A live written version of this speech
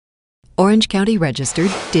Orange County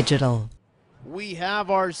Registered Digital. We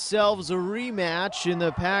have ourselves a rematch in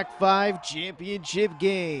the Pac-5 championship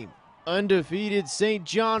game. Undefeated St.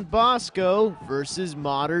 John Bosco versus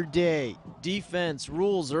Mater Dei. Defense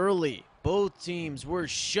rules early. Both teams were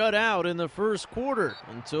shut out in the first quarter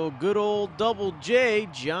until good old Double J,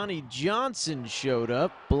 Johnny Johnson, showed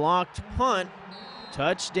up, blocked punt,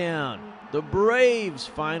 touchdown. The Braves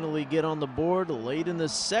finally get on the board late in the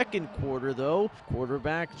second quarter, though.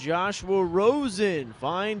 Quarterback Joshua Rosen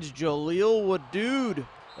finds Jaleel Wadood.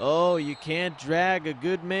 Oh, you can't drag a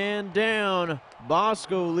good man down.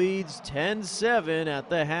 Bosco leads 10-7 at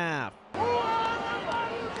the half.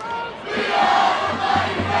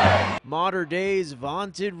 Mater Dei's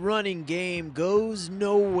vaunted running game goes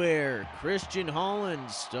nowhere. Christian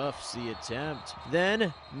Holland stuffs the attempt.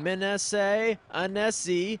 Then Menese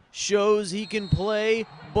Anesi shows he can play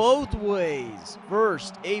both ways.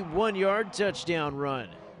 First, a 1-yard touchdown run.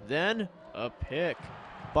 Then a pick.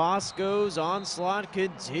 Bosco's onslaught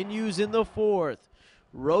continues in the fourth.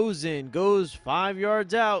 Rosen goes 5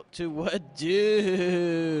 yards out to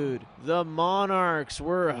Wadood. The Monarchs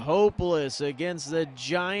were hopeless against the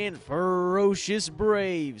giant, ferocious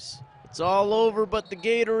Braves. It's all over but the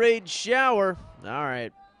Gatorade shower. All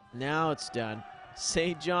right, now it's done.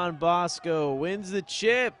 St. John Bosco wins the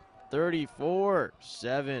chip,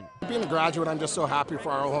 34-7. Being a graduate, I'm just so happy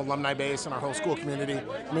for our whole alumni base and our whole school community.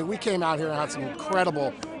 I mean, we came out here and had some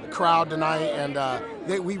incredible crowd tonight, and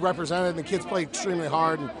we represented, and the kids played extremely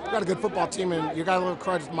hard, and we got a good football team, and you got a little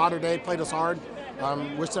credit. Mater Dei played us hard.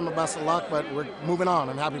 Wish them the best of luck, but we're moving on.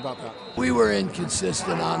 I'm happy about that. We were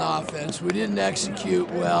inconsistent on offense. We didn't execute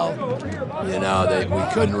well. You know,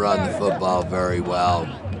 we couldn't run the football very well,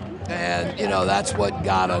 and you know that's what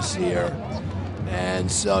got us here.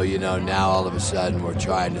 And so, you know, now all of a sudden we're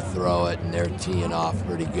trying to throw it, and they're teeing off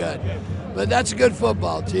pretty good. But that's a good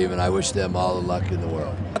football team, and I wish them all the luck in the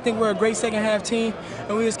world. I think we're a great second-half team,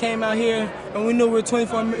 and we just came out here, and we knew we were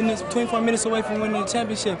 24 minutes away from winning the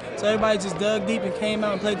championship. So everybody just dug deep and came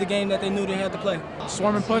out and played the game that they knew they had to play.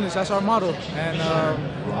 Swarm and punish, that's our motto.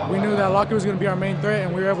 And we knew that Lockett was going to be our main threat,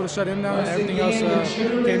 and we were able to shut him down, and everything else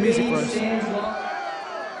came easy for us.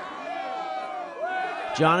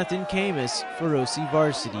 Jonathan Khamis for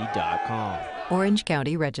OCVarsity.com. Orange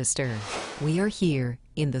County Register. We are here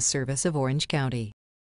in the service of Orange County.